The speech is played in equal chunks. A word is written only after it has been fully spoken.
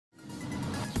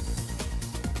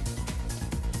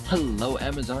Hello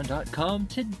Amazon.com.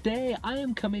 Today I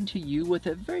am coming to you with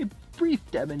a very brief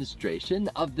demonstration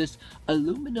of this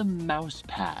aluminum mouse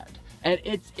pad. And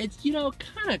it's you know,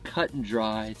 kind of cut and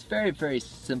dry. It's very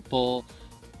simple.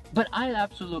 But I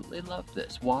absolutely love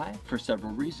this. Why? For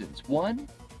several reasons. One,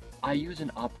 I use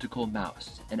an optical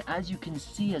mouse. And as you can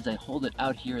see as I hold it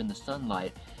out here in the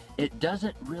sunlight,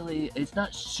 it's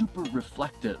not super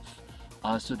reflective.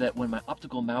 So that when my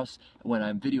optical mouse, when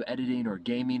I'm video editing or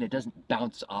gaming, it doesn't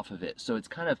bounce off of it. So it's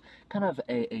kind of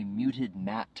a muted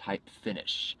matte type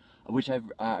finish, which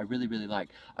I really like.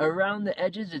 Around the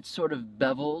edges, it's sort of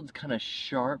beveled, kind of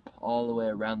sharp all the way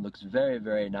around. Looks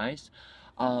very nice.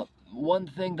 One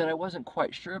thing that I wasn't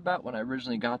quite sure about when I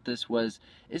originally got this was,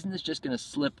 isn't this just gonna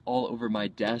slip all over my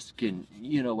desk? And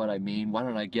you know what I mean? Why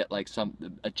don't I get like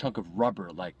a chunk of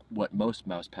rubber like what most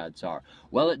mouse pads are?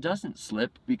 Well, it doesn't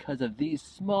slip because of these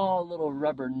small little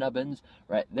rubber nubbins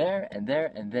right there and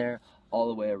there and there all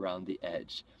the way around the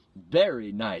edge.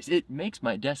 Very nice. It makes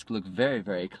my desk look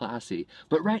very classy.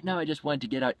 But right now I just wanted to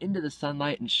get out into the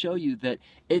sunlight and show you that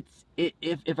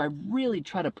if I really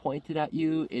try to point it at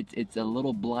you, it's a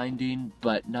little blinding,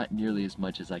 but not nearly as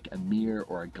much as like a mirror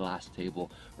or a glass table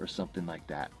or something like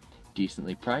that.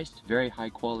 Decently priced, very high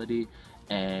quality,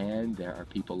 and there are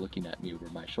people looking at me over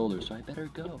my shoulder, so I better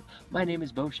go. My name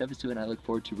is Beau, and I look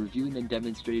forward to reviewing and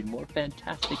demonstrating more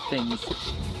fantastic things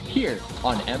here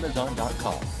on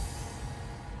Amazon.com.